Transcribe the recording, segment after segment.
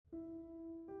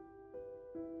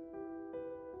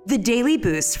The daily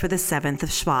boost for the 7th of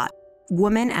Shvat,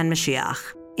 Woman and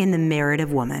Moshiach, in the merit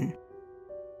of woman.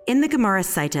 In the Gemara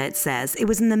Saita it says, it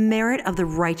was in the merit of the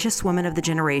righteous woman of the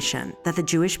generation that the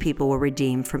Jewish people were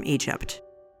redeemed from Egypt.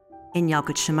 In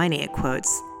Yalkut Shemaini it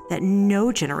quotes that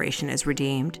no generation is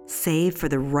redeemed save for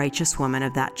the righteous woman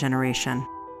of that generation.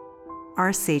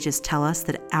 Our sages tell us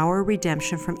that our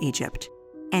redemption from Egypt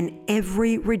and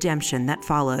every redemption that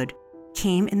followed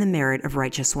came in the merit of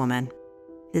righteous woman.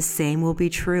 The same will be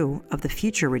true of the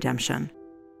future redemption.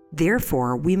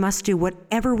 Therefore, we must do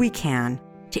whatever we can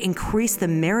to increase the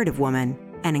merit of women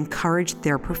and encourage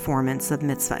their performance of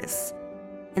mitzvahs.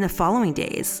 In the following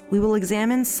days, we will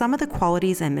examine some of the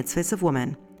qualities and mitzvahs of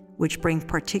women which bring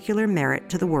particular merit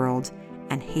to the world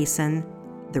and hasten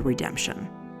the redemption.